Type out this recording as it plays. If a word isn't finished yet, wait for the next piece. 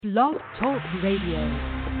Blog Talk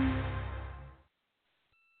Radio.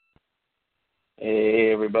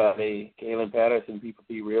 Hey everybody, Kalen Patterson,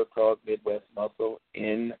 P4P Real Talk, Midwest Muscle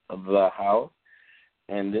in the house.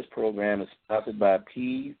 And this program is sponsored by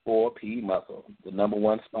P4P Muscle, the number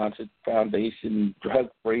one sponsored foundation,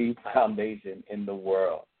 drug-free foundation in the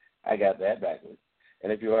world. I got that backwards.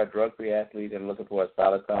 And if you are a drug-free athlete and looking for a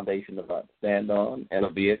solid foundation to stand on and a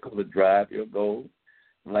vehicle to drive your goals,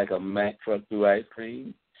 like a Mack truck through ice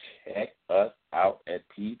cream, check us out at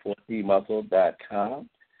P4PMuscle.com.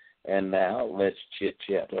 And now let's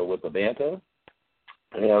chit-chat with the banter.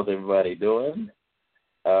 How's everybody doing?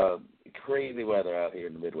 Crazy weather out here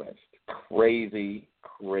in the Midwest. Crazy.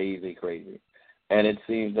 And it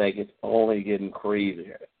seems like it's only getting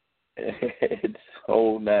crazier. It's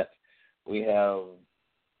so nuts. We have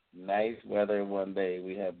nice weather one day.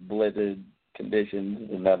 We have blizzard conditions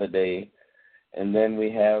another day. And then we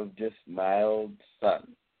have just mild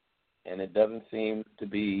sun. And it doesn't seem to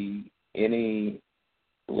be any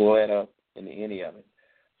let up in any of it.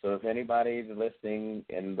 So if anybody's listening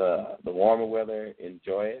in the warmer weather,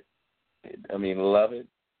 enjoy it. Love it,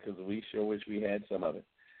 because we sure wish we had some of it.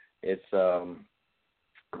 It's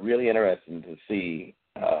really interesting to see,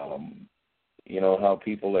 how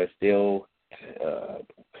people are still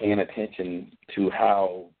paying attention to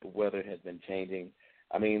how the weather has been changing.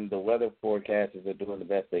 The weather forecasters are doing the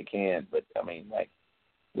best they can, but,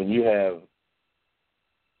 when you have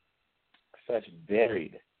such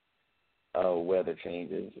varied weather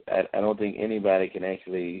changes, I don't think anybody can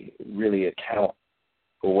actually really account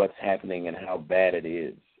for what's happening and how bad it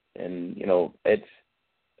is. And,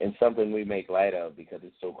 it's something we make light of because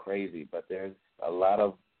it's so crazy, but there's a lot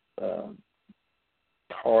of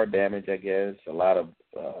car damage, I guess, a lot of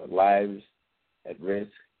lives at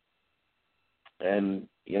risk. And,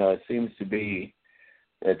 it seems to be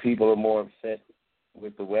that people are more upset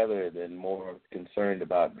with the weather than more concerned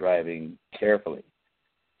about driving carefully.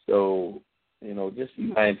 So, just be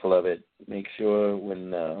mindful of it. Make sure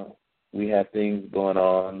when we have things going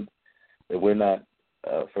on that we're not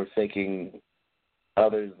forsaking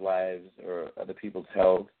others' lives or other people's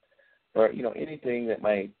health or, anything that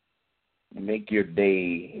might make your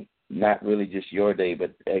day not really just your day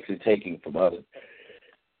but actually taking from others.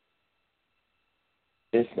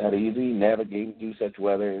 It's not easy navigating through such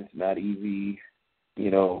weather. It's not easy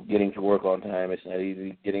getting to work on time. It's not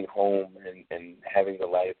easy getting home and having the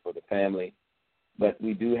life for the family. But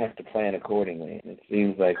we do have to plan accordingly. And it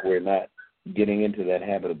seems like we're not getting into that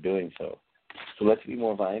habit of doing so. So let's be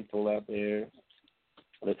more mindful out there.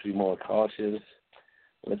 Let's be more cautious.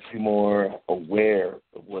 Let's be more aware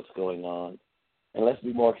of what's going on. And let's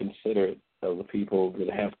be more considerate of the people that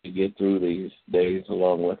have to get through these days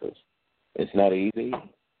along with us. It's not easy.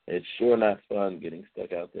 It's sure not fun getting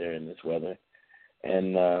stuck out there in this weather.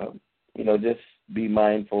 And, just be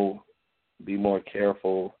mindful, be more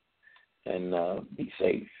careful, and be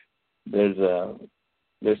safe. There's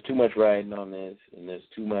too much riding on this, and there's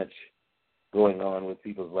too much going on with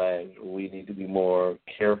people's lives. We need to be more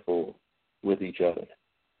careful with each other.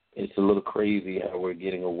 It's a little crazy how we're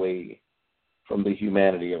getting away from the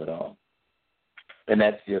humanity of it all. And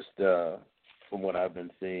that's just from what I've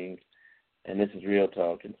been seeing. And this is Real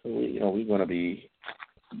Talk. And so, we're going to be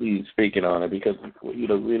speaking on it because you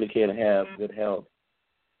really can't have good health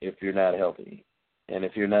if you're not healthy. And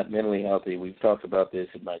if you're not mentally healthy, we've talked about this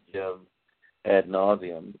in my gym ad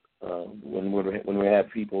nauseum, when we have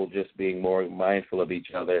people just being more mindful of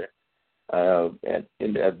each other.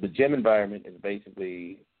 The gym environment is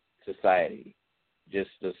basically society, just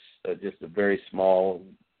a very small,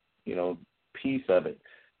 piece of it,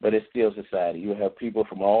 but it's still society. You have people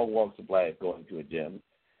from all walks of life going to a gym.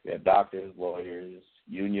 You have doctors, lawyers,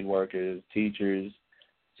 union workers, teachers,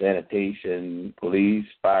 sanitation, police,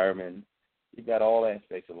 firemen. You've got all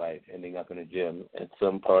aspects of life ending up in a gym at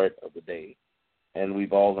some part of the day. And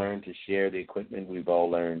we've all learned to share the equipment. We've all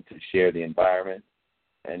learned to share the environment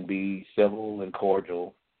and be civil and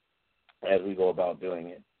cordial as we go about doing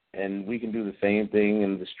it. And we can do the same thing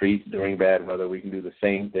in the streets during bad weather. We can do the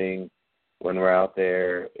same thing when we're out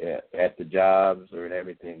there at the jobs or in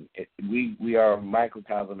everything. We are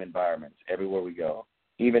microcosm environments everywhere we go.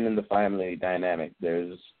 Even in the family dynamic,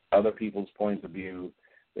 there's other people's points of view.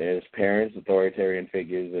 There's parents, authoritarian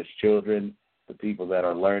figures. There's children, the people that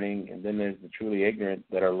are learning. And then there's the truly ignorant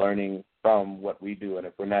that are learning from what we do. And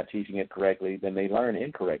if we're not teaching it correctly, then they learn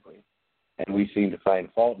incorrectly. And we seem to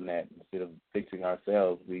find fault in that. Instead of fixing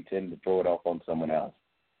ourselves, we tend to throw it off on someone else.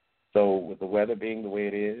 So with the weather being the way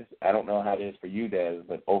it is, I don't know how it is for you, Des,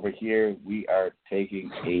 but over here we are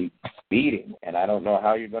taking a beating. And I don't know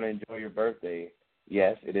how you're going to enjoy your birthday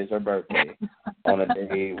yes, it is her birthday, on a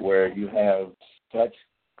day where you have such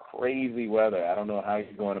crazy weather. I don't know how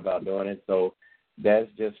you're going about doing it, so that's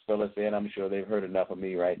just fill us in. I'm sure they've heard enough of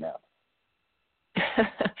me right now.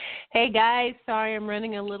 Hey, guys, sorry I'm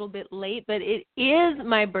running a little bit late, but it is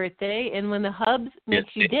my birthday, and when the hubs makes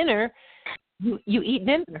you dinner, you eat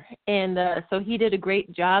dinner, and so he did a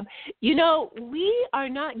great job. You know, we are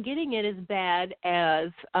not getting it as bad as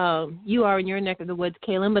you are in your neck of the woods,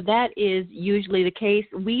 Kaylin, but that is usually the case.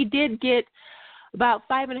 We did get about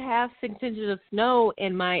 5.5, 6 inches of snow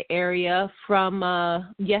in my area from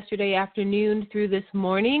yesterday afternoon through this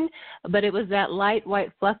morning, but it was that light,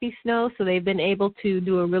 white, fluffy snow, so they've been able to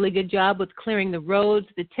do a really good job with clearing the roads.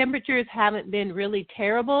 The temperatures haven't been really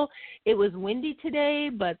terrible. It was windy today,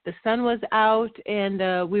 but the sun was out,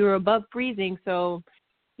 and we were above freezing, so,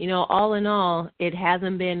 you know, all in all, it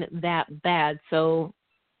hasn't been that bad. So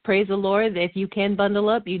praise the Lord. If you can bundle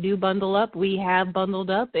up, you do bundle up. We have bundled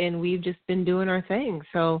up, and we've just been doing our thing.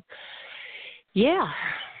 So, yeah.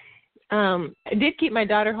 I did keep my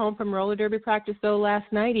daughter home from roller derby practice, though,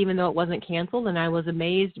 last night, even though it wasn't canceled, and I was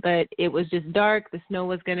amazed. But it was just dark. The snow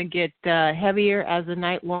was going to get heavier as the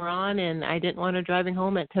night wore on, and I didn't want her driving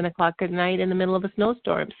home at 10 o'clock at night in the middle of a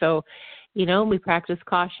snowstorm. So, you know, we practiced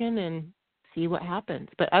caution and see what happens.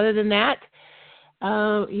 But other than that,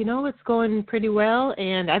 you know, it's going pretty well,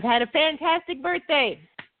 and I've had a fantastic birthday.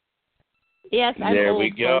 Yes, I'm there old, we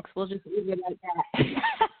go. folks. We'll just leave it like that.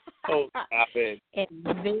 Oh, stop it. And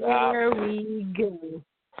there we go.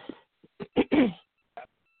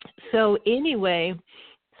 So anyway,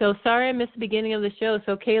 so sorry I missed the beginning of the show.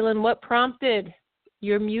 So, Kaylin, what prompted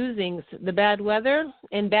your musings? The bad weather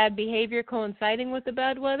and bad behavior coinciding with the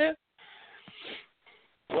bad weather?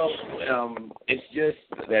 Well, it's just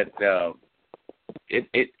that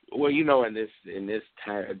well, you know, in this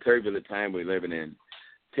turbulent time we're living in,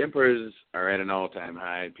 tempers are at an all-time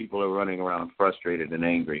high. People are running around frustrated and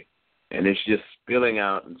angry, and it's just spilling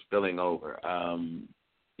out and spilling over.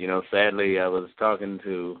 You know, sadly, I was talking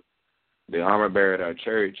to the armor bearer at our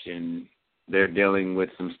church, and they're dealing with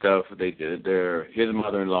some stuff. His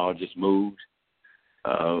mother-in-law just moved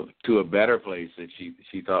to a better place that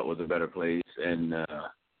she thought was a better place, and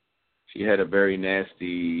she had a very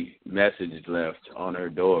nasty message left on her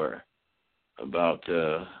door about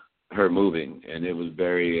her moving, and it was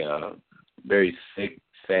very, very sick,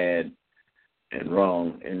 sad, and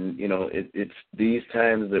wrong. And, you know, it's these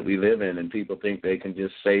times that we live in, and people think they can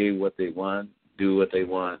just say what they want, do what they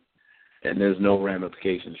want, and there's no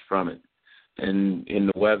ramifications from it. And in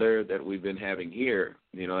the weather that we've been having here,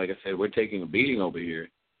 you know, like I said, we're taking a beating over here,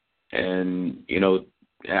 and, you know,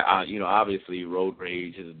 obviously road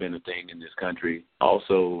rage has been a thing in this country.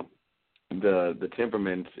 Also, the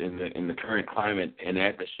temperaments in the current climate and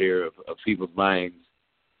atmosphere of people's minds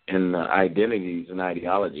and identities and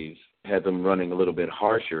ideologies have them running a little bit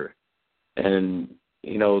harsher. And,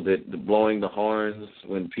 you know, the blowing the horns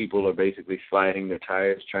when people are basically sliding their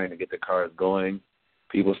tires trying to get their cars going,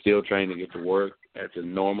 people still trying to get to work at the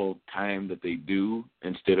normal time that they do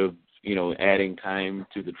instead of, you know, adding time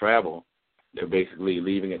to the travel. They're basically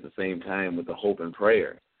leaving at the same time with the hope and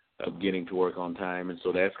prayer of getting to work on time, and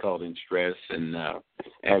so that's causing stress and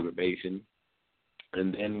aggravation.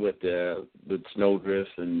 And then with snow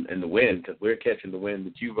drifts and the wind, because we're catching the wind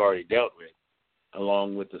that you've already dealt with,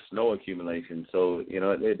 along with the snow accumulation. So, you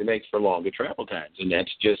know, it makes for longer travel times, and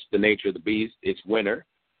that's just the nature of the beast. It's winter,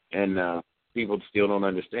 and people still don't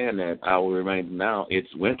understand that. I will remind them now,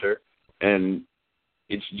 it's winter, and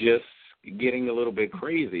it's just getting a little bit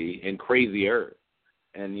crazy and crazier.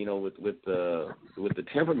 And, you know, with the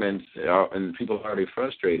temperaments and people are already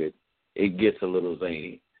frustrated, it gets a little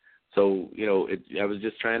zany. So, you know, I was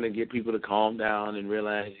just trying to get people to calm down and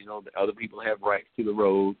realize, you know, that other people have rights to the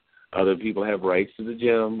road, other people have rights to the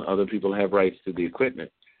gym, other people have rights to the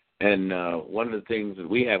equipment. And one of the things that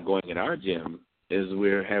we have going in our gym is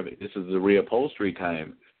this is the reupholstery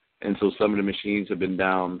time. And so some of the machines have been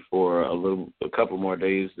down for a couple more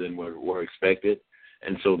days than were expected.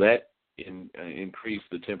 And so that increased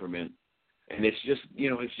the temperament. And it's just,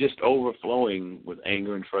 you know, it's just overflowing with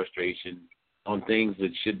anger and frustration on things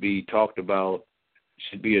that should be talked about,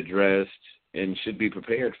 should be addressed, and should be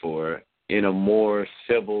prepared for in a more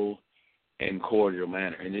civil and cordial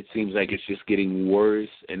manner. And it seems like it's just getting worse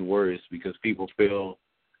and worse because people feel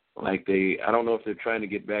like I don't know if they're trying to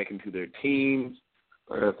get back into their teens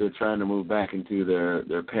or if they're trying to move back into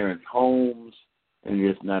their parents' homes and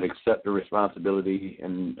just not accept the responsibility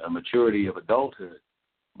and maturity of adulthood.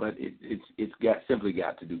 But it's simply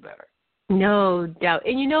got to do better. No doubt.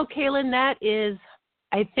 And you know, Kaylin, that is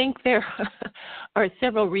I think there are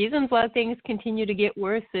several reasons why things continue to get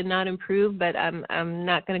worse and not improve, but I'm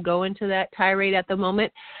not going to go into that tirade at the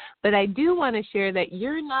moment. But I do want to share that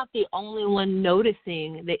you're not the only one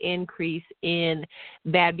noticing the increase in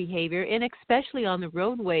bad behavior, and especially on the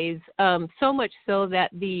roadways, so much so that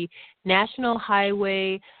the National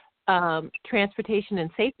Highway Transportation and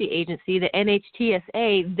Safety Agency, the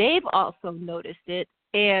NHTSA, they've also noticed it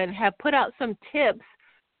and have put out some tips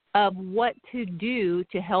of what to do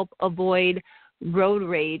to help avoid road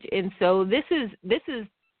rage. And so this is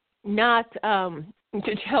not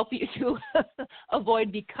to help you to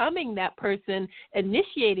avoid becoming that person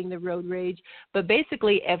initiating the road rage, but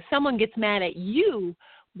basically if someone gets mad at you,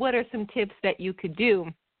 what are some tips that you could do?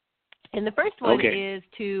 And the first one is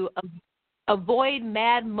to avoid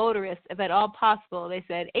mad motorists if at all possible. They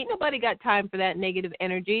said, ain't nobody got time for that negative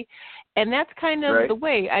energy. And that's kind of the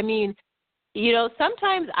way. I mean, you know,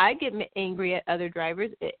 sometimes I get angry at other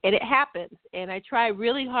drivers, and it happens. And I try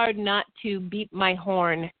really hard not to beep my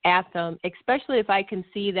horn at them, especially if I can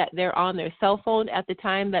see that they're on their cell phone at the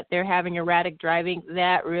time that they're having erratic driving.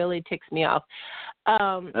 That really ticks me off.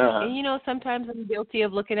 And, you know, sometimes I'm guilty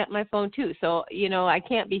of looking at my phone too. So, you know, I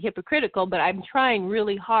can't be hypocritical, but I'm trying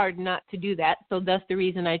really hard not to do that. So that's the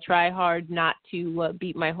reason I try hard not to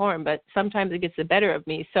beat my horn. But sometimes it gets the better of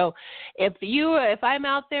me. So if I'm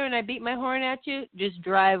out there and I beat my horn at you, just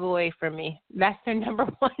drive away from me. That's their number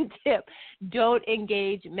one tip. Don't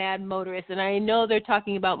engage mad motorists. And I know they're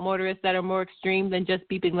talking about motorists that are more extreme than just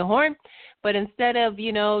beeping the horn. But instead of,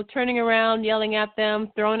 you know, turning around, yelling at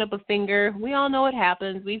them, throwing up a finger, we all know what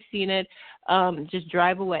happens. We've seen it. Just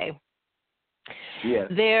drive away.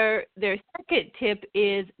 Yes. Their second tip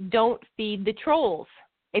is don't feed the trolls.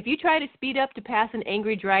 If you try to speed up to pass an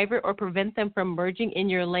angry driver or prevent them from merging in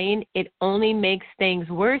your lane, it only makes things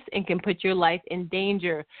worse and can put your life in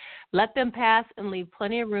danger. Let them pass and leave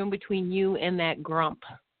plenty of room between you and that grump,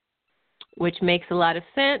 which makes a lot of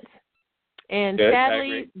sense. And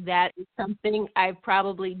sadly, that is something I've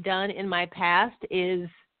probably done in my past is,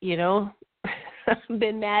 you know,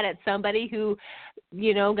 been mad at somebody who,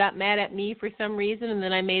 you know, got mad at me for some reason, and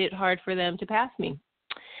then I made it hard for them to pass me.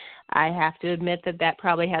 I have to admit that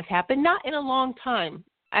probably has happened. Not in a long time.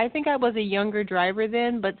 I think I was a younger driver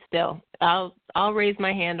then, but still, I'll raise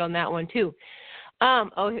my hand on that one too.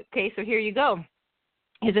 Okay, so here you go.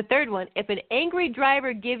 Here's a third one. If an angry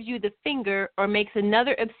driver gives you the finger or makes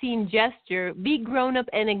another obscene gesture, be grown up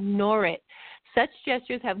and ignore it. Such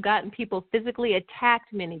gestures have gotten people physically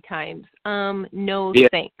attacked many times.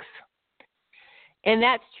 Thanks. And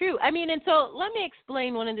that's true. I mean, and so let me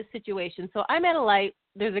explain one of the situations. So I'm at a light.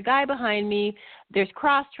 There's a guy behind me. There's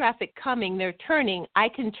cross traffic coming. They're turning. I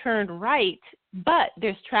can turn right, but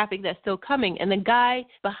there's traffic that's still coming. And the guy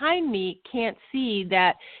behind me can't see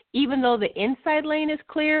that even though the inside lane is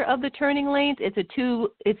clear of the turning lanes, it's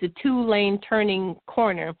a two-lane turning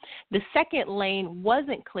corner. The second lane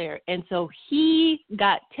wasn't clear. And so he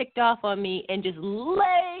got ticked off on me and just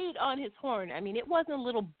laid on his horn. I mean, it wasn't a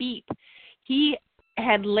little beep. He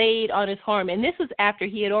had laid on his horn, and this was after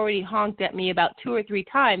he had already honked at me about 2 or 3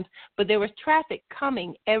 times, but there was traffic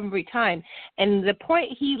coming every time. And the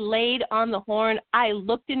point he laid on the horn, I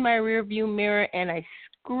looked in my rearview mirror and I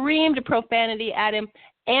screamed a profanity at him,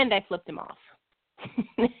 and I flipped him off.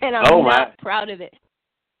 And I'm not proud of it.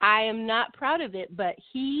 I am not proud of it, but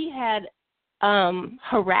he had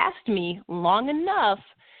harassed me long enough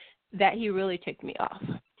that he really ticked me off.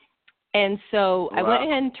 And so I went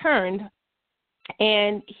ahead and turned.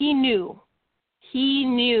 And he knew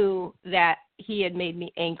that he had made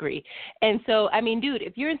me angry. And so, I mean, dude,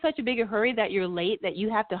 if you're in such a big a hurry that you're late, that you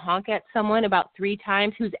have to honk at someone about 3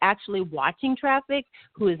 times who's actually watching traffic,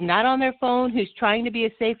 who is not on their phone, who's trying to be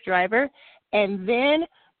a safe driver, and then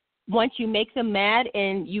once you make them mad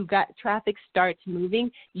and traffic starts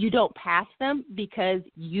moving, you don't pass them because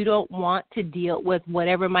you don't want to deal with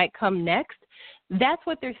whatever might come next. That's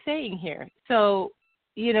what they're saying here. So,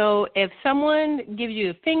 you know, if someone gives you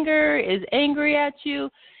a finger, is angry at you,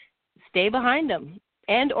 stay behind them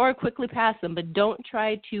and or quickly pass them, but don't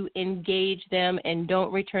try to engage them and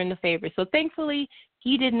don't return the favor. So thankfully,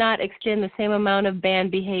 he did not extend the same amount of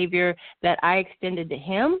bad behavior that I extended to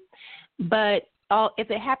him. But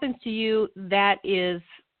if it happens to you, that is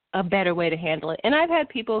a better way to handle it. And I've had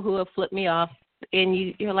people who have flipped me off,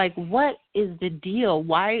 and you're like, what is the deal?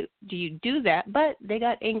 Why do you do that? But they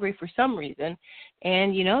got angry for some reason,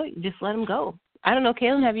 and, you know, just let them go. I don't know,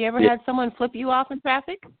 Kaylin, have you ever had someone flip you off in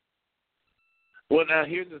traffic? Well, now,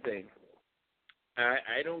 here's the thing.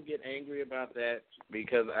 I don't get angry about that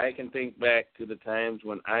because I can think back to the times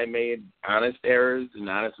when I made honest errors and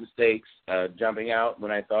honest mistakes, jumping out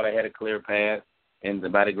when I thought I had a clear path,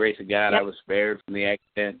 and by the grace of God, Yep. I was spared from the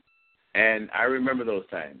accident. And I remember those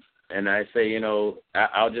times. And I say, you know,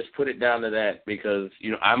 I'll just put it down to that because,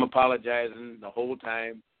 you know, I'm apologizing the whole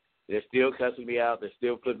time. They're still cussing me out. They're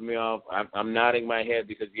still flipping me off. I'm nodding my head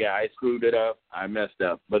because, yeah, I screwed it up. I messed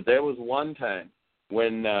up. But there was one time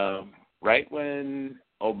when, right when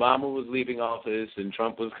Obama was leaving office and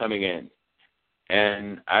Trump was coming in,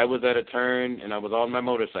 and I was at a turn and I was on my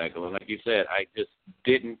motorcycle. And like you said, I just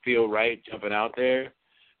didn't feel right jumping out there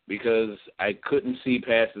because I couldn't see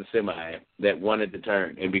past the semi that wanted to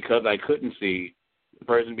turn. And because I couldn't see, the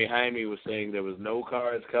person behind me was saying there was no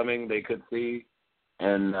cars coming they could see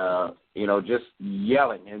and, you know, just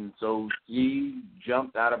yelling. And so she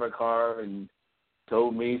jumped out of her car and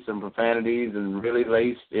told me some profanities and really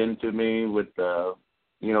laced into me with,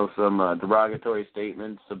 you know, some derogatory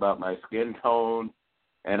statements about my skin tone.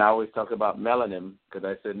 And I always talk about melanin because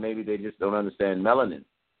I said maybe they just don't understand melanin.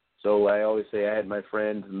 So I always say I had my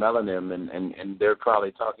friends melanin, and they're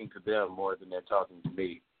probably talking to them more than they're talking to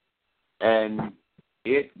me. And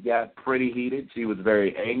it got pretty heated. She was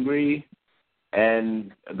very angry.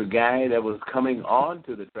 And the guy that was coming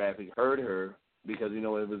onto the traffic heard her because, you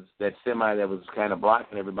know, it was that semi that was kind of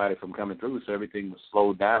blocking everybody from coming through, so everything was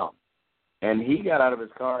slowed down. And he got out of his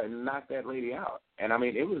car and knocked that lady out. And, I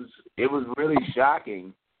mean, it was really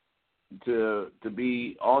shocking to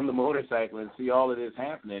be on the motorcycle and see all of this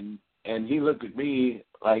happening. And he looked at me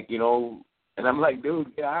like, you know, and I'm like,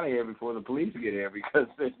 dude, get out of here before the police get here because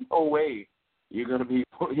there's no way you're going to be,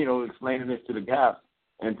 you know, explaining this to the cops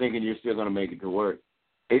and thinking you're still going to make it to work.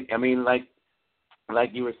 I mean, like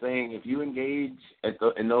you were saying, if you engage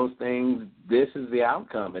in those things, this is the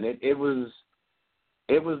outcome. And it was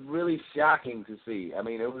really shocking to see. I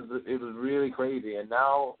mean, it was really crazy. And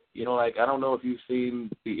now, you know, like, I don't know if you've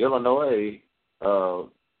seen the Illinois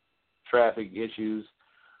traffic issues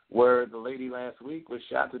where the lady last week was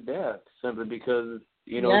shot to death simply because,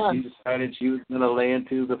 you know, she decided she was going to lay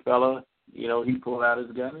into the fella. You know, he pulled out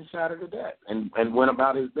his gun and shot her to death and went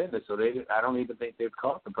about his business. So I don't even think they've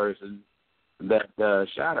caught the person that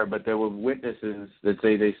shot her, but there were witnesses that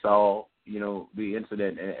say they saw, you know, the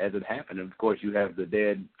incident as it happened. And, of course, you have the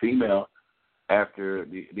dead female after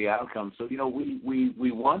the outcome. So, you know,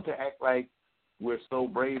 we want to act like we're so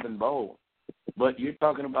brave and bold. But you're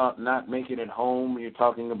talking about not making it home. You're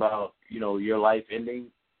talking about, you know, your life ending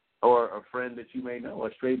or a friend that you may know.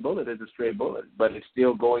 A stray bullet is a stray bullet, but it's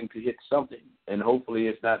still going to hit something. And hopefully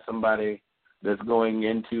it's not somebody that's going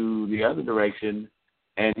into the other direction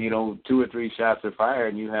and, you know, 2 or 3 shots are fired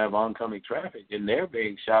and you have oncoming traffic and they're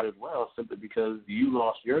being shot as well simply because you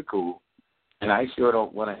lost your cool. And I sure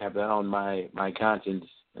don't want to have that on my conscience.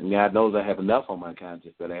 And God knows I have enough on my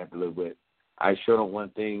conscience that I have to live with. I sure don't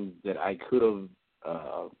want things that I could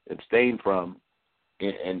have abstained from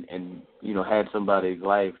and you know, had somebody's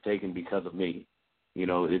life taken because of me. You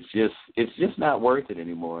know, it's just not worth it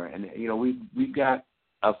anymore. And, you know, we've got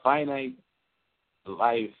a finite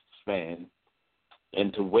lifespan.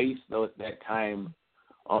 And to waste that time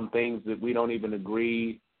on things that we don't even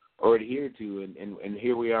agree or adhere to, and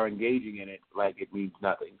here we are engaging in it like it means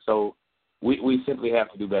nothing. So we simply have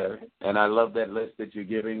to do better. And I love that list that you're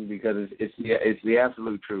giving because it's the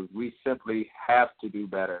absolute truth. We simply have to do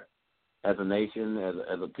better as a nation,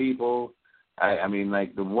 as a people. I mean,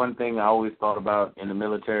 like, the one thing I always thought about in the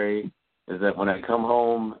military is that when I come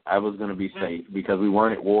home, I was going to be safe because we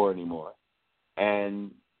weren't at war anymore.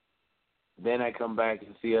 And then I come back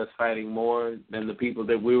and see us fighting more than the people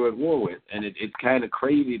that we were at war with. And it's kind of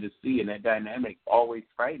crazy to see, and that dynamic always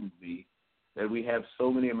frightens me, that we have so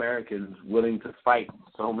many Americans willing to fight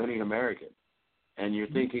so many Americans. And you're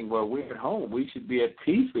thinking, well, we're at home. We should be at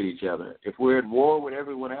peace with each other. If we're at war with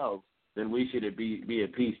everyone else, then we should be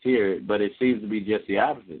at peace here. But it seems to be just the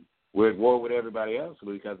opposite. We're at war with everybody else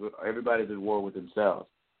because everybody's at war with themselves.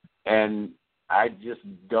 And I just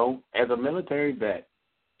don't, as a military vet,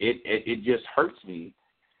 it just hurts me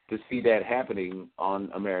to see that happening on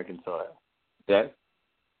American soil. That?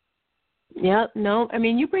 Yeah, no, I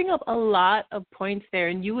mean, you bring up a lot of points there,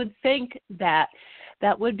 and you would think that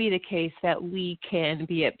would be the case, that we can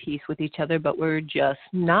be at peace with each other, but we're just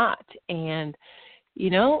not. And, you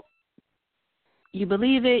know, you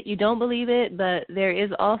believe it, you don't believe it, but there is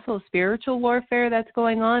also spiritual warfare that's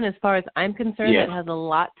going on as far as I'm concerned. Yeah. That has a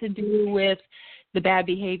lot to do with the bad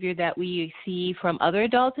behavior that we see from other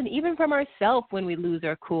adults and even from ourselves when we lose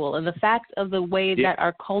our cool. And the fact of the way that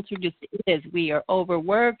our culture just is. We are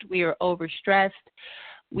overworked. We are overstressed.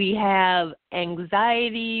 We have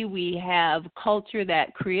anxiety. We have culture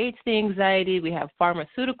that creates the anxiety. We have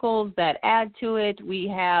pharmaceuticals that add to it. We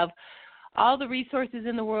have all the resources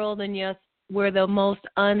in the world, and yes, we're the most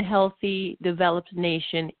unhealthy developed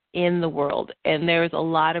nation in the world, and there's a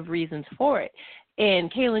lot of reasons for it.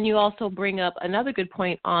 And, Kaylin, you also bring up another good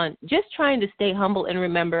point on just trying to stay humble and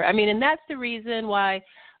remember. I mean, and that's the reason why,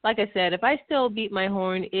 like I said, if I still beat my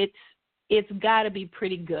horn, it's got to be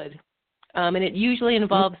pretty good. And it usually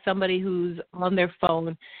involves somebody who's on their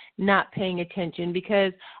phone not paying attention,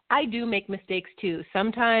 because I do make mistakes too.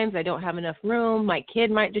 Sometimes I don't have enough room. My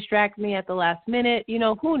kid might distract me at the last minute.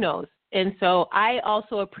 Who knows? And so I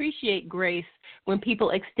also appreciate grace when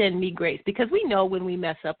people extend me grace, because we know when we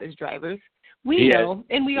mess up as drivers. We know,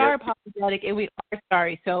 and we are apologetic, and we are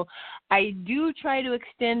sorry. So I do try to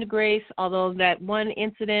extend grace, although that one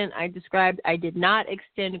incident I described, I did not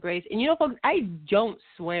extend grace. And, folks, I don't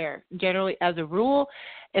swear generally as a rule,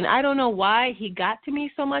 and I don't know why he got to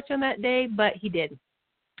me so much on that day, but he did.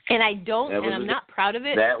 And I don't, and I'm not proud of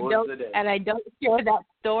it. That was the day. And I don't share that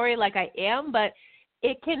story like I am, but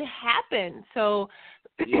it can happen. So,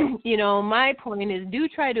 my point is, do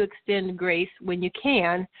try to extend grace when you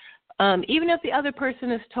can. Even if the other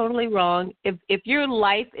person is totally wrong, if your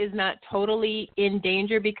life is not totally in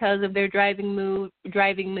danger because of their driving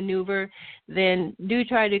maneuver, then do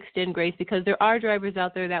try to extend grace, because there are drivers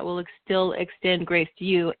out there that will still extend grace to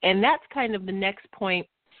you. And that's kind of the next point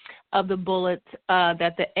of the bullet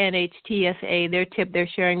that the NHTSA, their tip they're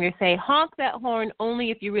sharing. They say, honk that horn only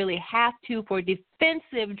if you really have to for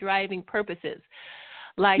defensive driving purposes.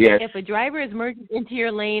 Like if a driver is merging into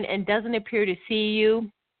your lane and doesn't appear to see you,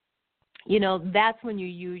 that's when you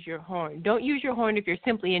use your horn. Don't use your horn if you're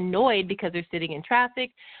simply annoyed because they're sitting in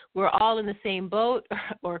traffic. We're all in the same boat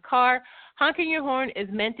or car. Honking your horn is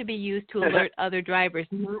meant to be used to alert other drivers,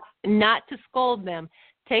 not to scold them.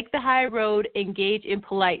 Take the high road, engage in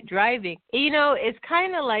polite driving. It's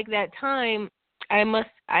kind of like that time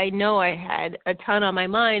I know I had a ton on my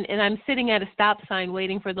mind, and I'm sitting at a stop sign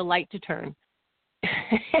waiting for the light to turn.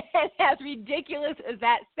 As ridiculous as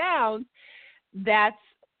that sounds, that's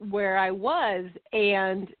where I was,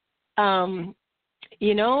 and I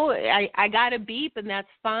got a beep, and that's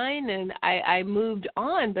fine, and I moved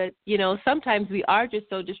on. But sometimes we are just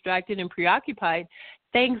so distracted and preoccupied.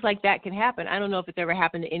 Things like that can happen. I don't know if it's ever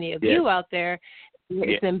happened to any of you out there.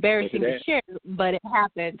 It's embarrassing to share, but it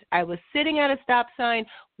happened. I was sitting at a stop sign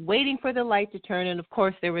waiting for the light to turn, and of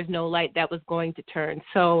course there was no light that was going to turn.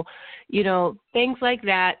 So, things like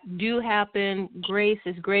that do happen. Grace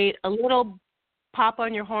is great. A little pop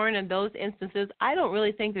on your horn in those instances, I don't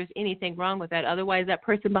really think there's anything wrong with that. Otherwise, that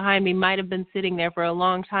person behind me might have been sitting there for a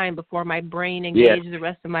long time before my brain engaged the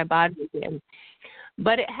rest of my body again.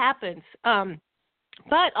 But it happens.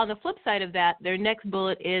 But on the flip side of that, their next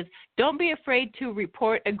bullet is, don't be afraid to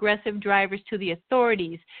report aggressive drivers to the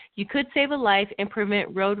authorities. You could save a life and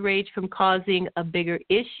prevent road rage from causing a bigger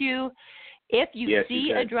issue. If you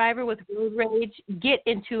see a driver with road rage get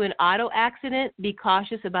into an auto accident, be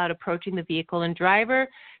cautious about approaching the vehicle and driver.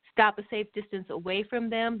 Stop a safe distance away from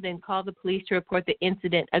them, then call the police to report the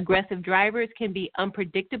incident. Aggressive drivers can be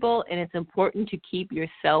unpredictable, and it's important to keep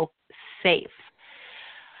yourself safe.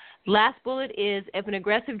 Last bullet is, if an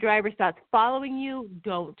aggressive driver starts following you,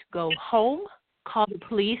 don't go home. Call the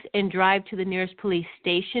police and drive to the nearest police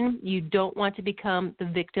station. You don't want to become the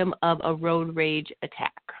victim of a road rage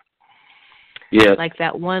attack. Yeah. Like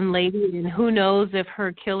that one lady, and who knows if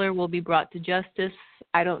her killer will be brought to justice.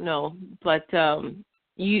 I don't know. But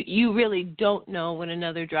you really don't know when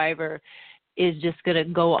another driver is just going to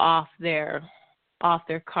go off their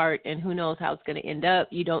cart, and who knows how it's going to end up.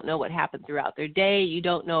 You don't know what happened throughout their day. You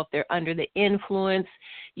don't know if they're under the influence.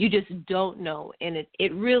 You just don't know, and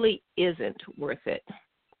it really isn't worth it.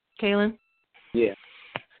 Kaylin? Yeah.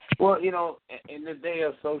 Well, in the day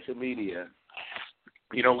of social media,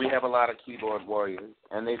 we have a lot of keyboard warriors,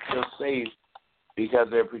 and they feel safe because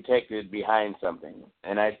they're protected behind something.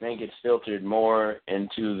 And I think it's filtered more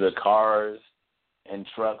into the cars and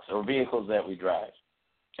trucks or vehicles that we drive.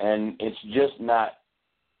 And it's just not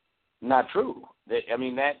true.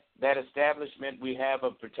 That establishment we have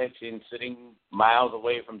of protection sitting miles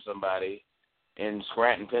away from somebody in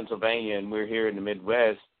Scranton, Pennsylvania, and we're here in the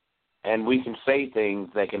Midwest, and we can say things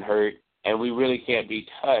that can hurt, and we really can't be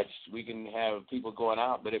touched. We can have people going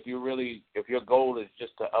out, but if your goal is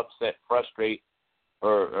just to upset, frustrate,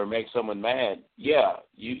 or make someone mad,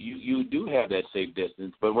 you do have that safe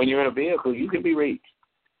distance. But when you're in a vehicle, you can be reached.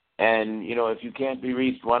 And, if you can't be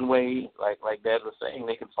reached one way, like Dad was saying,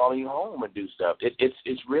 they can follow you home and do stuff.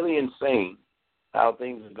 It's really insane how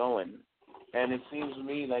things are going. And it seems to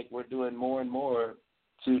me like we're doing more and more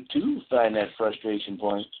to find that frustration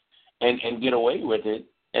point and get away with it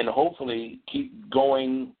and hopefully keep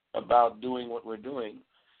going about doing what we're doing.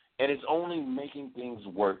 And it's only making things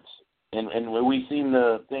worse. And we seem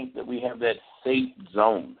to think that we have that safe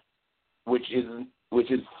zone, which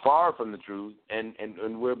is far from the truth, and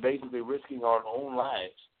we're basically risking our own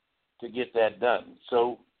lives to get that done.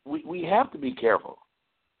 So we have to be careful.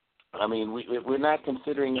 I mean, we're not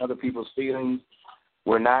considering other people's feelings.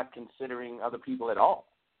 We're not considering other people at all.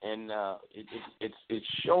 And it's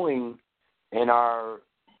showing in our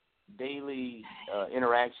daily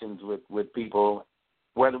interactions with people,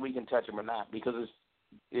 whether we can touch them or not, because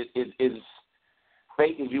it's as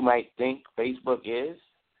fake as you might think Facebook is,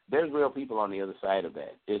 there's real people on the other side of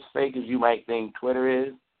that. As fake as you might think Twitter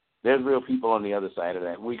is, there's real people on the other side of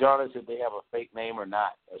that. Regardless if they have a fake name or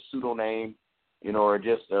not, a pseudonym, or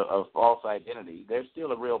just a false identity, there's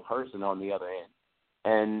still a real person on the other end.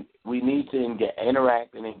 And we need to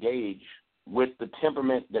interact and engage with the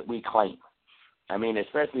temperament that we claim. I mean,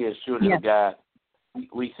 especially as children of God,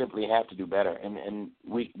 we simply have to do better. And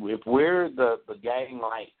if we're the guiding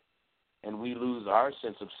light and we lose our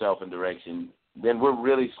sense of self and direction, then we're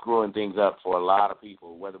really screwing things up for a lot of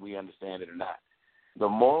people, whether we understand it or not. The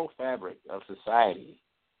moral fabric of society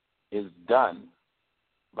is done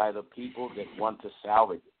by the people that want to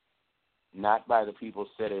salvage it, not by the people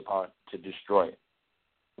set apart to destroy it.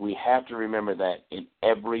 We have to remember that in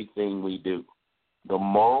everything we do. The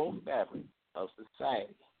moral fabric of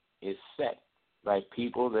society is set by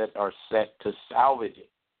people that are set to salvage it,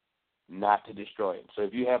 not to destroy it. So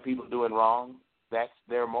if you have people doing wrong, that's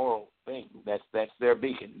their moral thing. That's their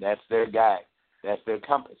beacon. That's their guide. That's their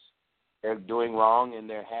compass. They're doing wrong, and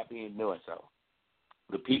they're happy in doing so.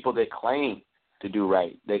 The people that claim to do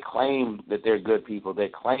right, they claim that they're good people, they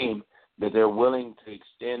claim that they're willing to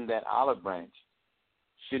extend that olive branch,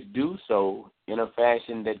 should do so in a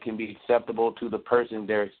fashion that can be acceptable to the person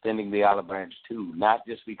they're extending the olive branch to, not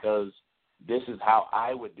just because this is how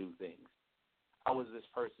I would do things. How is this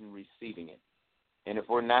person receiving it? And if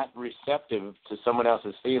we're not receptive to someone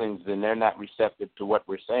else's feelings, then they're not receptive to what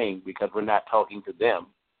we're saying, because we're not talking to them.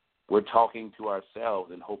 We're talking to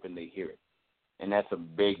ourselves and hoping they hear it. And that's a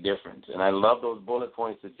big difference. And I love those bullet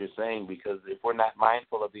points that you're saying, because if we're not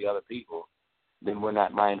mindful of the other people, then we're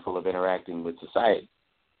not mindful of interacting with society.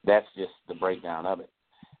 That's just the breakdown of it.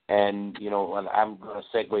 And, I'm going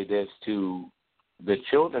to segue this to the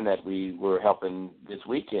children that we were helping this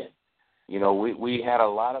weekend. We had a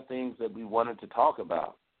lot of things that we wanted to talk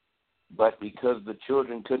about, but because the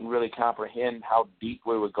children couldn't really comprehend how deep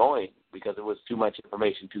we were going, because it was too much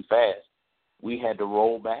information too fast, we had to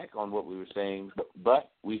roll back on what we were saying,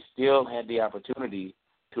 but we still had the opportunity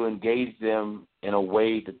to engage them in a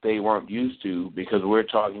way that they weren't used to, because we're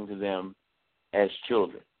talking to them as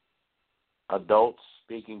children, adults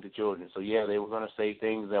speaking to children. So, they were going to say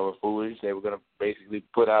things that were foolish. They were going to basically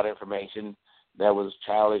put out information that was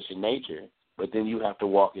childish in nature, but then you have to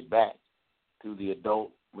walk it back to the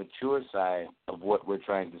adult, mature side of what we're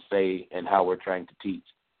trying to say and how we're trying to teach.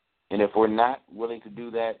 And if we're not willing to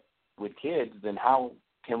do that with kids, then how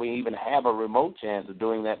can we even have a remote chance of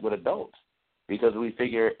doing that with adults? Because we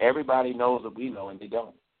figure everybody knows what we know, and they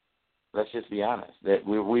don't. Let's just be honest, that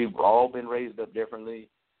we've all been raised up differently.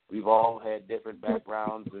 We've all had different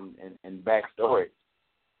backgrounds and backstories,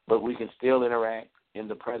 but we can still interact in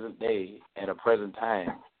the present day at a present time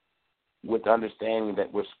with understanding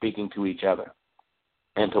that we're speaking to each other.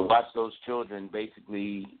 And to watch those children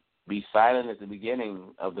basically be silent at the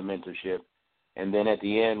beginning of the mentorship, and then at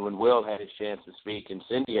the end when Will had his chance to speak and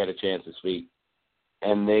Cindy had a chance to speak,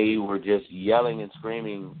 and they were just yelling and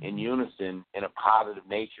screaming in unison in a positive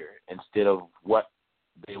nature instead of what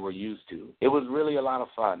they were used to. It was really a lot of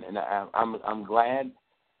fun, and I'm glad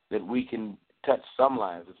that we can touch some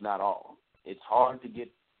lives, if not all. It's hard to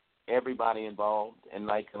get everybody involved, and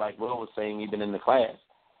like Will was saying, even in the class,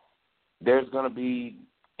 there's going to be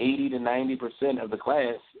 80 to 90% of the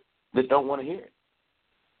class that don't want to hear it.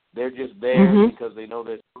 They're just there because they know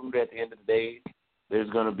there's food at the end of the day. There's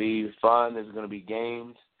going to be fun, there's going to be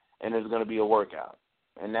games, and there's going to be a workout,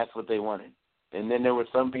 and that's what they wanted. And then there were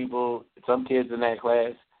some kids in that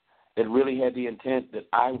class that really had the intent that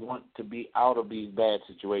I want to be out of these bad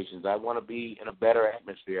situations. I want to be in a better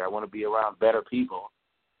atmosphere. I want to be around better people,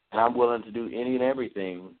 and I'm willing to do any and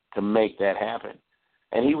everything to make that happen.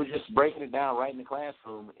 And he was just breaking it down right in the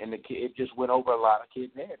classroom, and it just went over a lot of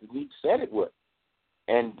kids' heads. And he said it would.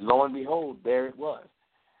 And lo and behold, there it was.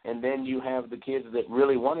 And then you have the kids that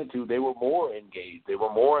really wanted to. They were more engaged. They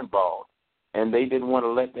were more involved. And they didn't want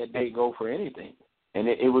to let that day go for anything. And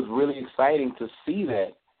it was really exciting to see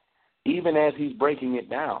that. Even as he's breaking it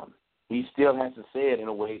down, he still has to say it in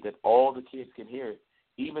a way that all the kids can hear it,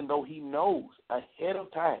 even though he knows ahead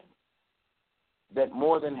of time that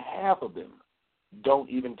more than half of them don't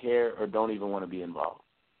even care or don't even want to be involved.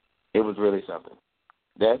 It was really something.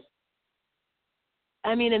 That's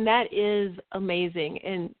I mean, and that is amazing,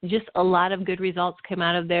 and just a lot of good results came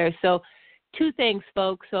out of there. So, two things,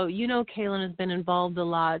 folks. So, Kaylin has been involved a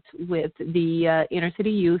lot with the inner city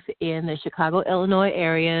youth in the Chicago, Illinois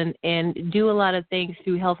area, and do a lot of things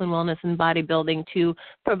through health and wellness and bodybuilding to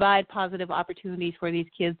provide positive opportunities for these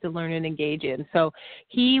kids to learn and engage in. So,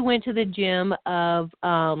 he went to the gym of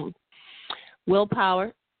Willpower.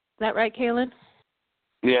 Is that right, Kaylin?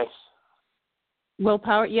 yes.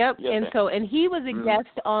 Willpower, yep. Yes, and he was a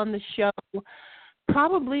guest on the show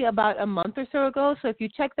probably about a month or so ago. So if you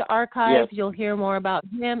check the archives, you'll hear more about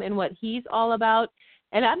him and what he's all about.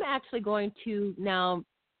 And I'm actually going to now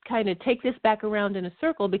kind of take this back around in a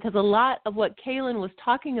circle, because a lot of what Kaylin was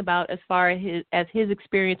talking about as far as his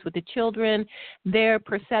experience with the children, their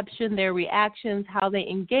perception, their reactions, how they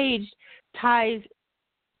engaged, ties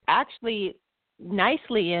actually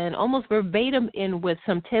nicely in, almost verbatim in, with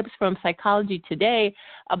some tips from Psychology Today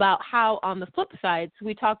about how, on the flip side, so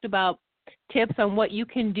we talked about tips on what you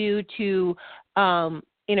can do to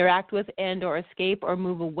interact with and or escape or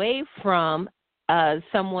move away from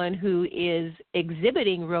someone who is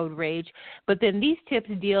exhibiting road rage. But then these tips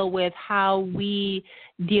deal with how we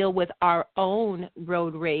deal with our own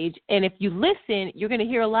road rage. And if you listen, you're going to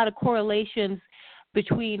hear a lot of correlations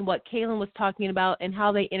between what Kaylin was talking about and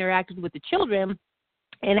how they interacted with the children,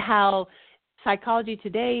 and how Psychology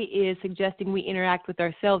Today is suggesting we interact with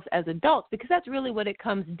ourselves as adults, because that's really what it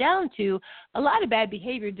comes down to. A lot of bad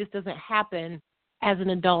behavior just doesn't happen as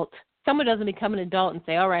an adult. Someone doesn't become an adult and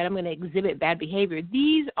say, all right, I'm going to exhibit bad behavior.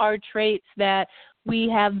 These are traits that we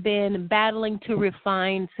have been battling to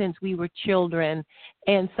refine since we were children,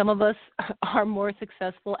 and some of us are more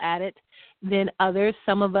successful at it than others.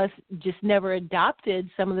 Some of us just never adopted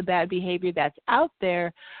some of the bad behavior that's out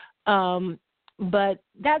there, but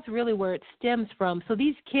that's really where it stems from. So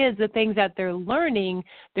these kids, the things that they're learning,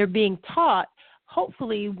 they're being taught,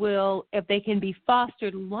 hopefully will, if they can be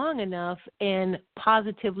fostered long enough and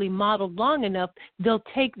positively modeled long enough, they'll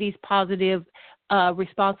take these positive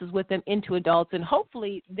responses with them into adults, and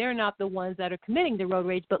hopefully they're not the ones that are committing the road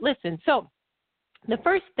rage. But listen, so the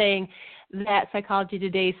first thing that Psychology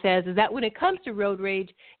Today says is that when it comes to road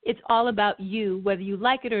rage, it's all about you. Whether you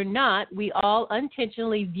like it or not, we all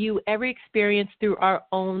unintentionally view every experience through our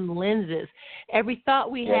own lenses. Every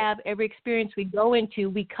thought we have, every experience we go into,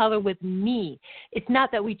 we color with me. It's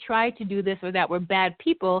not that we try to do this or that we're bad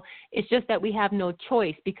people. It's just that we have no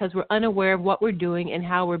choice because we're unaware of what we're doing and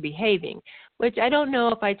how we're behaving, which I don't know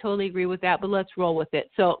if I totally agree with that, but let's roll with it.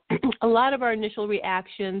 So a lot of our initial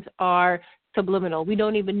reactions are subliminal. We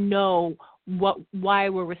don't even know why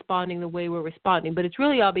we're responding the way we're responding, but it's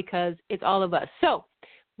really all because it's all of us. So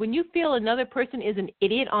when you feel another person is an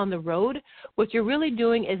idiot on the road, what you're really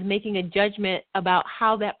doing is making a judgment about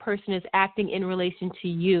how that person is acting in relation to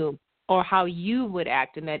you, or how you would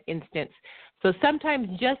act in that instance. So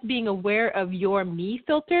sometimes just being aware of your me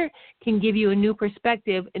filter can give you a new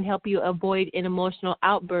perspective and help you avoid an emotional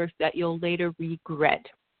outburst that you'll later regret.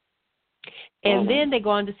 And then they go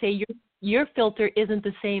on to say your filter isn't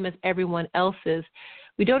the same as everyone else's.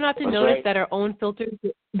 We don't have to notice that our own filters,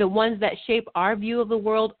 the ones that shape our view of the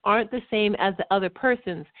world, aren't the same as the other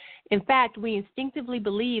person's. In fact, we instinctively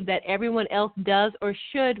believe that everyone else does or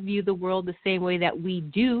should view the world the same way that we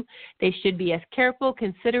do. They should be as careful,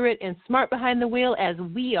 considerate, and smart behind the wheel as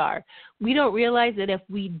we are. We don't realize that if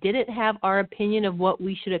we didn't have our opinion of what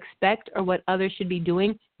we should expect or what others should be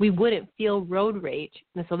doing, we wouldn't feel road rage.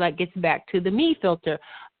 And so that gets back to the me filter.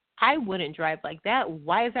 I wouldn't drive like that.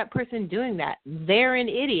 Why is that person doing that? They're an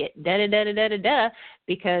idiot. Da-da-da-da-da-da-da.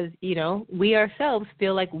 Because, we ourselves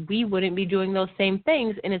feel like we wouldn't be doing those same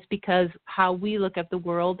things, and it's because how we look at the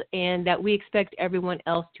world and that we expect everyone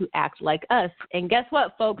else to act like us. And guess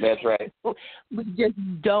what, folks? That's right. We just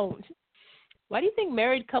don't. Why do you think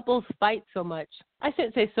married couples fight so much? I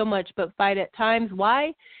shouldn't say so much, but fight at times.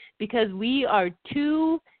 Why? Because we are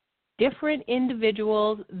two different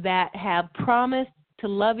individuals that have promised to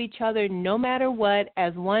love each other no matter what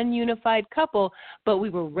as one unified couple, but we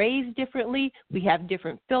were raised differently. We have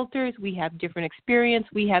different filters. We have different experience.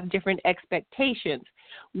 We have different expectations.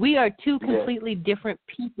 We are two completely different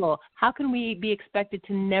people. How can we be expected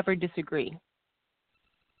to never disagree?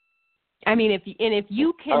 I mean, if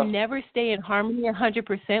you can never stay in harmony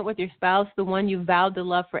 100% with your spouse, the one you vowed to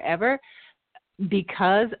love forever,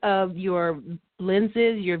 because of your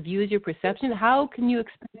lenses, your views, your perception, how can you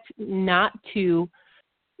expect not to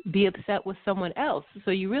be upset with someone else? So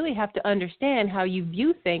you really have to understand how you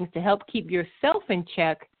view things to help keep yourself in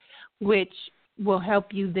check, which will help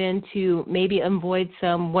you then to maybe avoid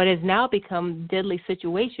some what has now become deadly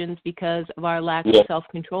situations because of our lack of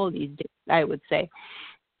self-control these days, I would say.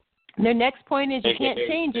 Their next point is you can't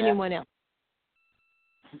change anyone else.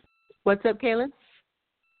 What's up, Kaylin?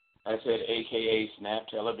 I said AKA Snap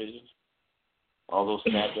Television. All those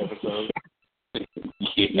Snap episodes.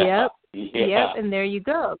 Yep, and there you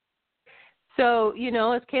go. So,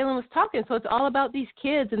 as Kaylin was talking, so it's all about these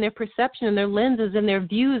kids and their perception and their lenses and their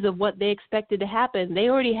views of what they expected to happen. They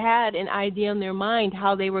already had an idea in their mind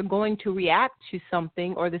how they were going to react to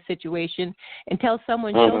something or the situation until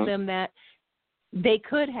someone showed them that they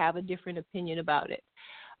could have a different opinion about it.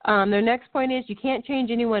 Their next point is you can't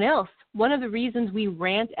change anyone else. One of the reasons we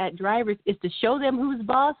rant at drivers is to show them who's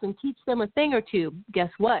boss and teach them a thing or two. Guess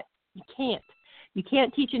what? You can't. You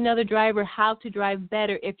can't teach another driver how to drive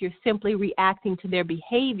better if you're simply reacting to their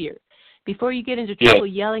behavior. Before you get into trouble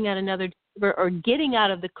yelling at another driver or getting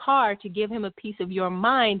out of the car to give him a piece of your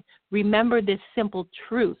mind, remember this simple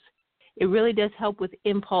truth. It really does help with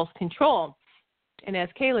impulse control. And as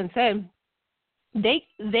Kaylin said,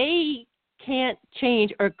 they can't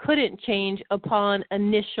change or couldn't change upon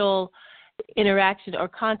initial interaction or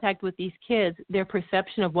contact with these kids, their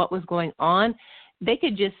perception of what was going on. They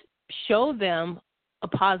could just show them a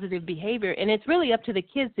positive behavior, and it's really up to the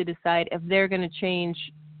kids to decide if they're going to change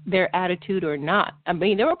their attitude or not. I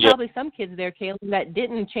mean, there were probably some kids there, Caleb, that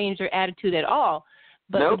didn't change their attitude at all,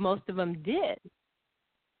 but most of them did.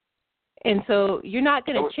 And so you're not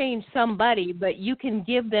going to change somebody, but you can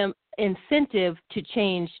give them incentive to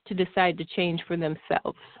change, to decide to change for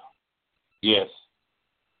themselves. Yes.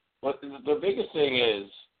 But the biggest thing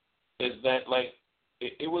is that, like,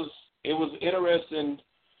 it was interesting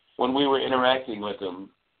when we were interacting with them,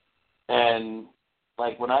 and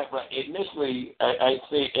like when initially I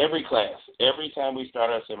say every class, every time we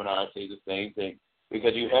start our seminar, I say the same thing,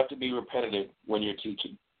 because you have to be repetitive when you're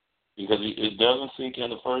teaching, because it doesn't sink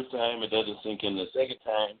in the first time, it doesn't sink in the second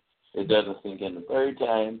time, it doesn't sink in the third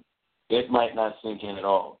time, it might not sink in at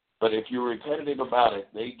all. But if you're repetitive about it,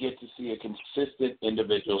 they get to see a consistent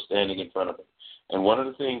individual standing in front of them. And one of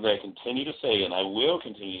the things I continue to say, and I will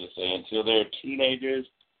continue to say until they're teenagers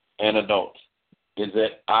and adults, is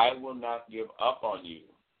that I will not give up on you.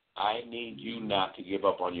 I need you not to give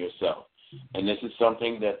up on yourself. And this is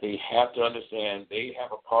something that they have to understand. They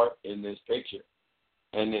have a part in this picture.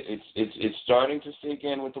 And it's starting to sink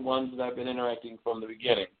in with the ones that I've been interacting from the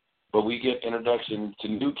beginning. But we get introduction to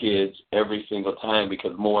new kids every single time,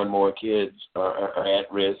 because more and more kids are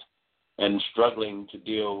at risk and struggling to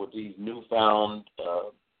deal with these newfound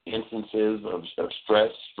instances of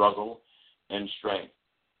stress, struggle, and strength.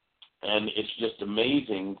 And it's just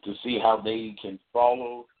amazing to see how they can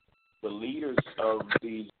follow the leaders of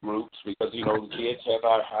these groups, because, you know, the kids have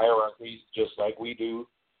our hierarchies just like we do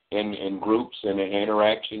in groups and in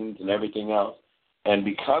interactions and everything else. And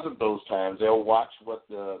because of those times, they'll watch what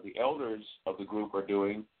the elders of the group are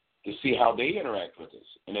doing to see how they interact with us.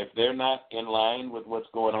 And if they're not in line with what's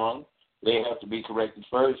going on, they have to be corrected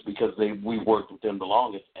first, because we worked with them the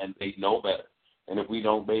longest and they know better. And if we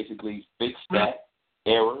don't basically fix that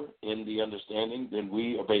error in the understanding, then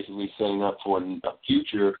we are basically setting up for a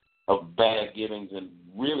future of bad givings and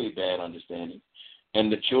really bad understanding.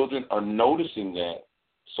 And the children are noticing that.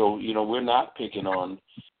 So, you know, we're not picking on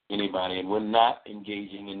anybody, and we're not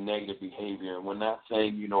engaging in negative behavior, and we're not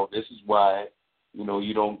saying, you know, this is why, you know,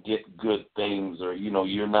 you don't get good things, or, you know,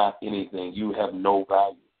 you're not anything, you have no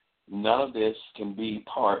value. None of this can be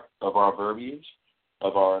part of our verbiage,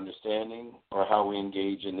 of our understanding, or how we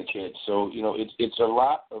engage in the kids. So, you know, it's a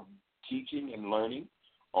lot of teaching and learning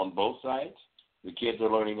on both sides. The kids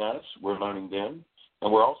are learning us, we're learning them,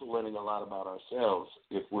 and we're also learning a lot about ourselves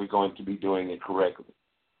if we're going to be doing it correctly.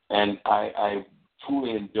 And I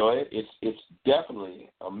truly enjoy it. It's definitely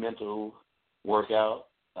a mental workout.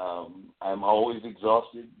 I'm always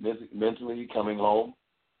exhausted mentally coming home,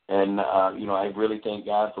 and you know, I really thank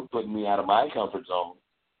God for putting me out of my comfort zone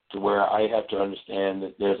to where I have to understand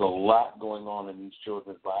that there's a lot going on in these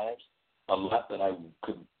children's lives, a lot that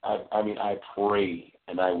I pray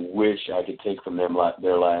and I wish I could take from them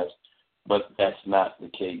their lives, but that's not the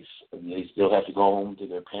case. They still have to go home to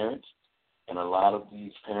their parents. And a lot of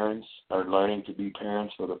these parents are learning to be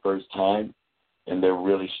parents for the first time, and they're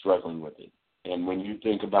really struggling with it. And when you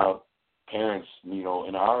think about parents, you know,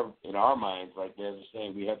 in our minds, like Des was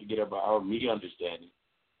saying, we have to get our me understanding.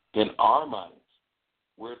 In our minds,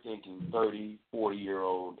 we're thinking 30,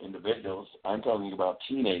 40-year-old individuals. I'm talking about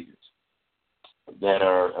teenagers that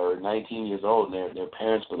are 19 years old, and they're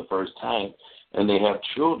parents for the first time, and they have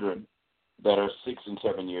children that are 6 and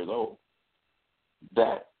 7 years old.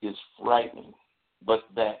 That is frightening. but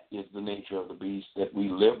that is the nature of the beast that we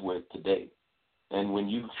live with today. And when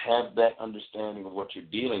you have that understanding of what you're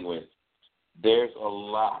dealing with, there's a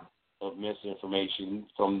lot of misinformation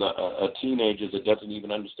from a teenager that doesn't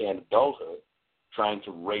even understand adulthood trying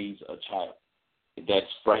to raise a child. That's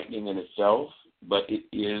frightening in itself, but it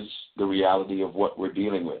is the reality of what we're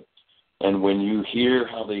dealing with. And when you hear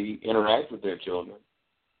how they interact with their children,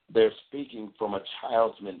 they're speaking from a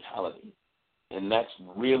child's mentality. And that's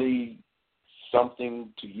really something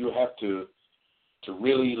you have to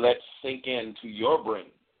really let sink into your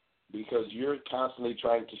brain, because you're constantly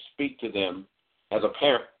trying to speak to them as a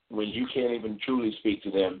parent when you can't even truly speak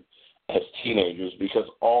to them as teenagers, because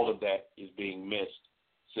all of that is being missed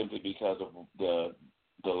simply because of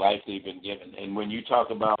the life they've been given. And when you talk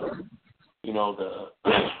about,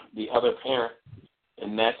 the other parent,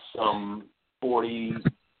 and that's some 40,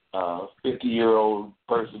 50-year-old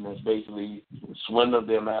person that's basically swindled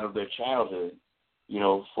them out of their childhood,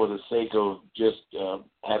 for the sake of just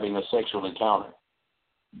having a sexual encounter.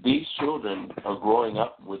 These children are growing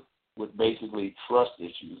up with basically trust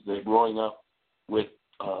issues. They're growing up with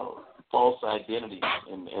false identities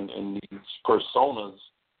and these personas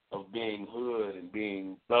of being hood and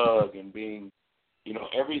being thug and being,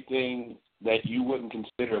 everything that you wouldn't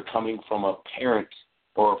consider coming from a parent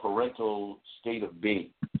or a parental state of being.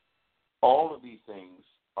 All of these things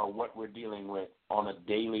are what we're dealing with on a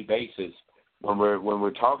daily basis when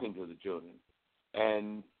we're talking to the children.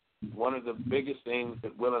 And one of the biggest things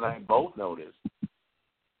that Will and I both notice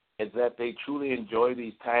is that they truly enjoy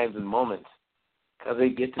these times and moments because they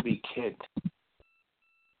get to be kids.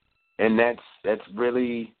 And that's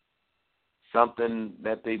really something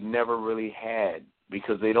that they've never really had,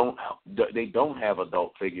 because they don't have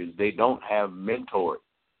adult figures. They don't have mentors.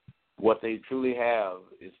 What they truly have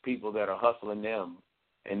is people that are hustling them,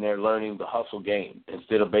 and they're learning the hustle game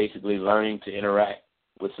instead of basically learning to interact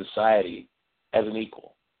with society as an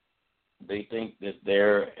equal. They think that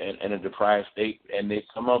they're in a deprived state, and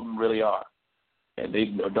some of them really are. And they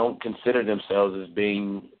don't consider themselves as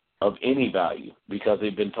being of any value because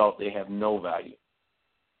they've been taught they have no value.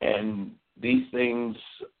 And these things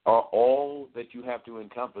are all that you have to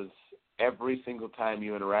encompass every single time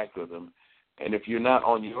you interact with them. And if you're not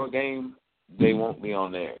on your game, they won't be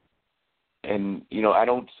on theirs. And, I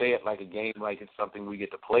don't say it like a game, like it's something we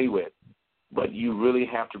get to play with, but you really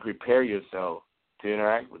have to prepare yourself to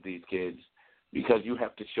interact with these kids, because you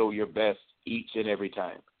have to show your best each and every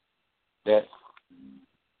time.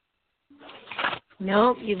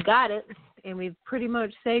 No, you've got it. And we've pretty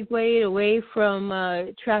much segued away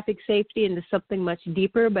from traffic safety into something much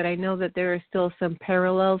deeper, but I know that there are still some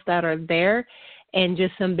parallels that are there, and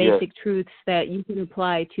just some basic truths that you can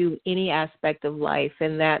apply to any aspect of life.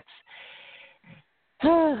 And that's,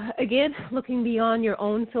 again, looking beyond your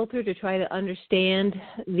own filter to try to understand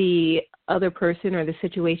the other person or the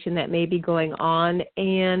situation that may be going on,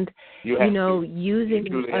 and, using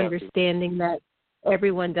the understanding that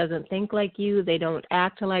everyone doesn't think like you, they don't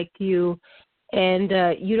act like you, and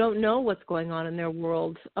you don't know what's going on in their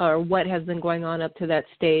world or what has been going on up to that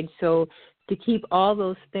stage. So to keep all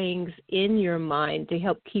those things in your mind to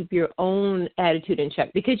help keep your own attitude in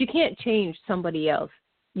check, because you can't change somebody else.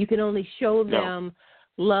 You can only show them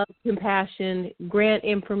love, compassion, grant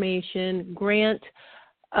information, grant,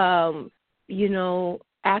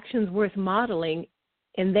 actions worth modeling,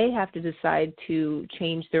 and they have to decide to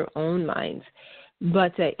change their own minds.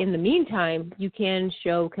 But in the meantime, you can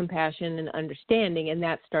show compassion and understanding, and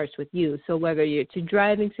that starts with you. So whether it's a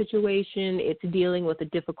driving situation, it's dealing with a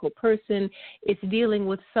difficult person, it's dealing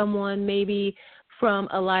with someone maybe from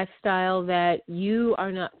a lifestyle that you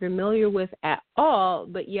are not familiar with at all,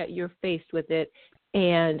 but yet you're faced with it.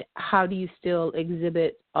 And how do you still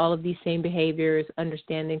exhibit all of these same behaviors,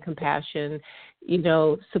 understanding, compassion,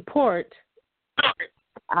 support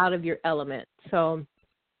out of your element? So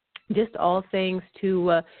just all things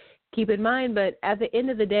to keep in mind. But at the end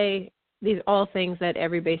of the day, these are all things that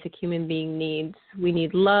every basic human being needs. We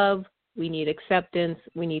need love. We need acceptance.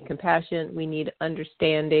 We need compassion. We need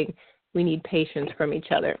understanding. We need patience from each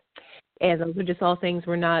other. And those are just all things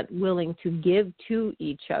we're not willing to give to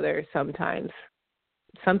each other sometimes.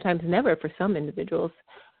 Sometimes never for some individuals.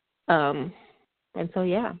 And so,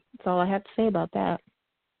 that's all I have to say about that.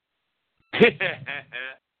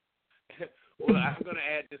 Well, I'm going to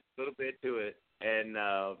add just a little bit to it, and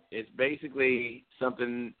it's basically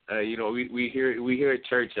something we hear at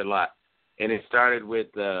church a lot, and it started with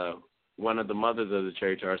one of the mothers of the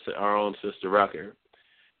church, our own Sister Rucker,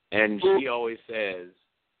 and she always says,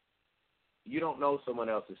 "You don't know someone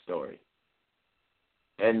else's story,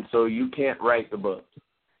 and so you can't write the book."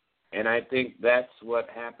 And I think that's what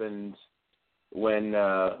happens when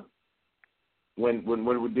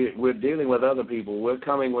we're dealing with other people, we're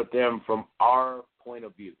coming with them from our point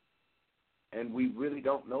of view, and we really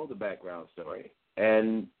don't know the background story.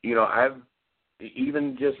 And I've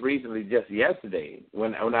even just recently, just yesterday,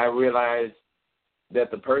 when I realized that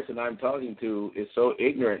the person I'm talking to is so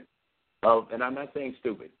ignorant of, and I'm not saying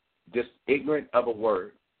stupid, just ignorant of a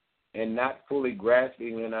word and not fully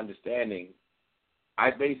grasping and understanding,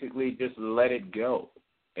 I basically just let it go.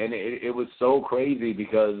 And it was so crazy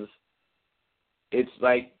because it's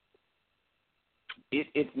like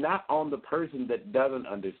it's not on the person that doesn't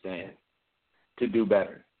understand to do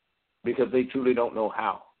better because they truly don't know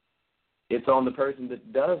how. It's on the person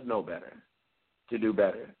that does know better to do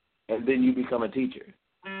better, and then you become a teacher.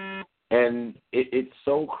 And it's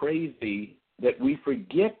so crazy that we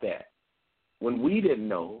forget that. When we didn't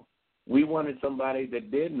know, we wanted somebody that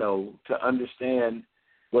did know to understand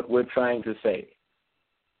what we're trying to say.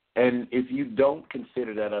 And if you don't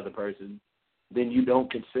consider that other person, then you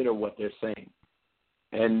don't consider what they're saying.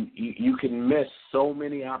 And you can miss so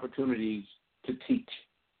many opportunities to teach.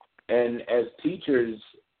 And as teachers,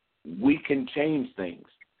 we can change things.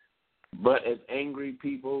 But as angry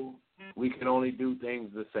people, we can only do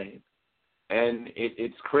things the same. And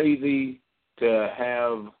it's crazy to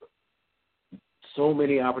have so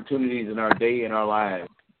many opportunities in our day and our lives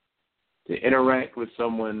to interact with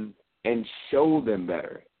someone and show them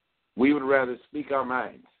better. We would rather speak our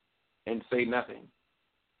minds and say nothing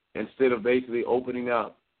instead of basically opening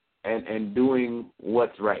up and doing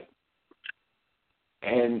what's right.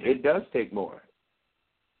 And it does take more.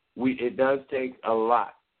 It does take a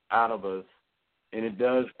lot out of us, and it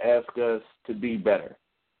does ask us to be better.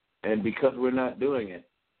 And because we're not doing it,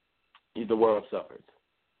 the world suffers.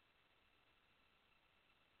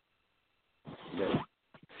 Yeah.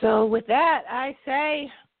 So with that, I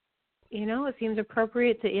say, it seems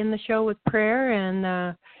appropriate to end the show with prayer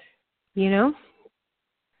and,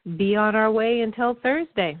 be on our way until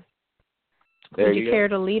Thursday. Would you care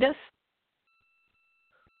to lead us?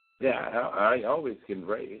 Yeah, I always can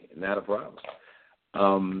pray, not a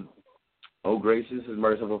problem. Oh, gracious and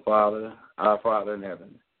merciful Father, our Father in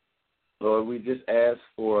heaven, Lord, we just ask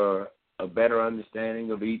for a better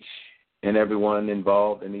understanding of each and everyone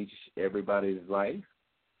involved in everybody's life.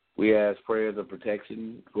 We ask prayers of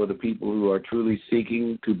protection for the people who are truly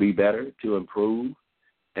seeking to be better, to improve,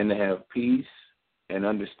 and to have peace and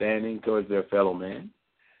understanding towards their fellow man.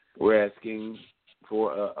 We're asking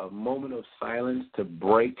for a moment of silence to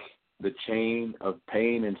break the chain of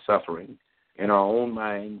pain and suffering in our own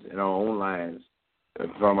minds and our own lives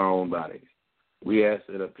from our own bodies. We ask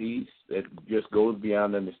that a peace that just goes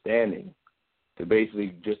beyond understanding to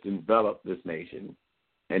basically just envelop this nation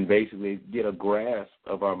and basically get a grasp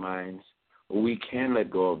of our minds where we can let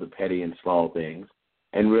go of the petty and small things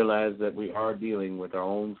and realize that we are dealing with our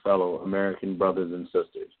own fellow American brothers and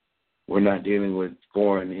sisters. We're not dealing with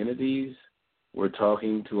foreign entities. We're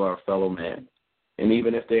talking to our fellow man. And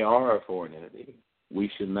even if they are a foreign entity, we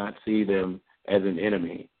should not see them as an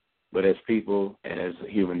enemy, but as people and as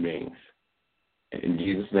human beings. In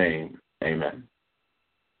Jesus' name, amen.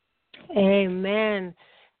 Amen.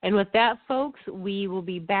 And with that, folks, we will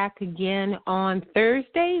be back again on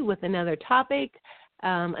Thursday with another topic,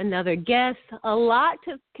 another guest, a lot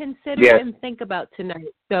to consider and think about tonight.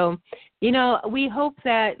 So, we hope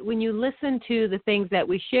that when you listen to the things that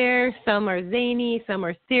we share, some are zany, some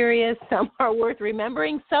are serious, some are worth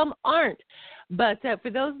remembering, some aren't. But for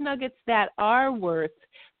those nuggets that are worth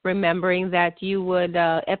remembering, that you would,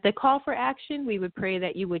 if they call for action, we would pray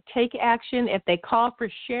that you would take action. If they call for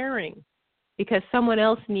sharing, because someone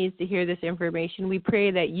else needs to hear this information, we pray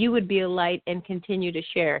that you would be a light and continue to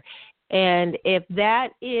share. And if that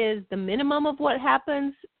is the minimum of what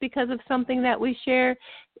happens because of something that we share,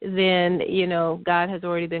 then, God has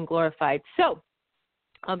already been glorified. So,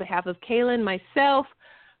 on behalf of Kaylin, myself,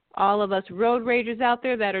 all of us road ragers out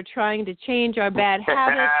there that are trying to change our bad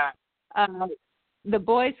habits, the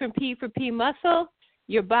boys from P4P Muscle,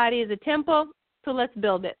 your body is a temple, so let's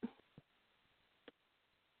build it.